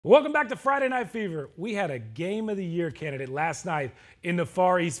Welcome back to Friday Night Fever. We had a Game of the Year candidate last night in the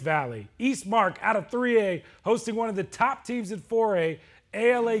Far East Valley. Eastmark out of 3A hosting one of the top teams in 4A,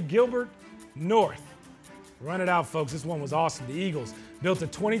 ALA-Gilbert North. Run it out, folks. This one was awesome. The Eagles built a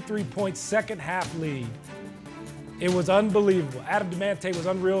 23-point second-half lead. It was unbelievable. Adam DeMante was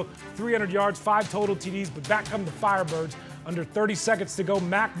unreal. 300 yards, 5 total TDs, but back come the Firebirds. Under 30 seconds to go,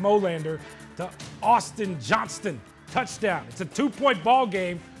 Mac Molander to Austin Johnston. Touchdown. It's a 2-point ball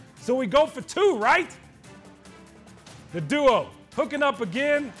game, so we go for 2, right? The duo hooking up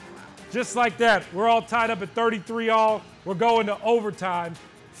again, just like that. We're all tied up at 33 all. We're going to overtime.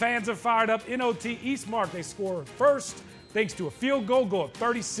 Fans are fired up. NOT Eastmark, they score first thanks to a field goal, go up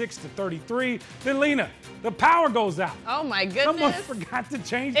 36-33. Then Lena, the power goes out. Oh my goodness. Someone forgot to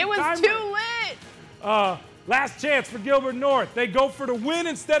change the timer. It was too lit. Last chance for Gilbert North. They go for the win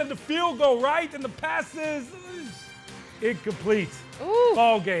instead of the field goal, right? And the pass is incomplete. Ooh.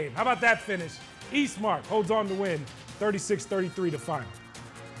 Ball game. How about that finish? Eastmark holds on to win, 36-33 to final.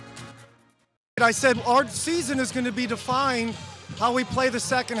 I said our season is going to be defined how we play the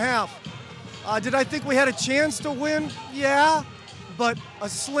second half. Did I think we had a chance to win? Yeah, but a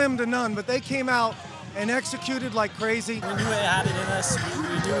slim to none. But they came out and executed like crazy. We knew it had it in us. We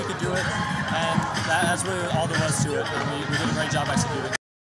knew we could do it, and that's really all there was to it. We did a great job executing.